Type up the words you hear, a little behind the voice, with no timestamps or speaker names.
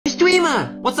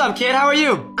What's up, kid? How are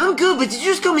you? I'm good, but did you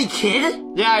just call me kid?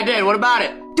 Yeah, I did. What about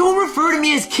it? Don't refer to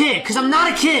me as kid, cause I'm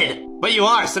not a kid. But you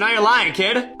are, so now you're lying,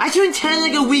 kid. I turned 10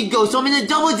 like a week ago, so I'm in the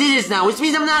double digits now, which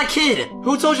means I'm not a kid.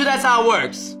 Who told you that's how it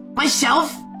works?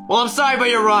 Myself? Well, I'm sorry, but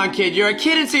you're wrong, kid. You're a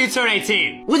kid until you turn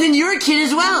 18. Well, then you're a kid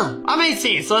as well. I'm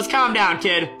 18, so let's calm down,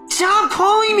 kid. Stop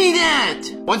calling me that!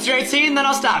 Once you're 18, then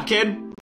I'll stop, kid.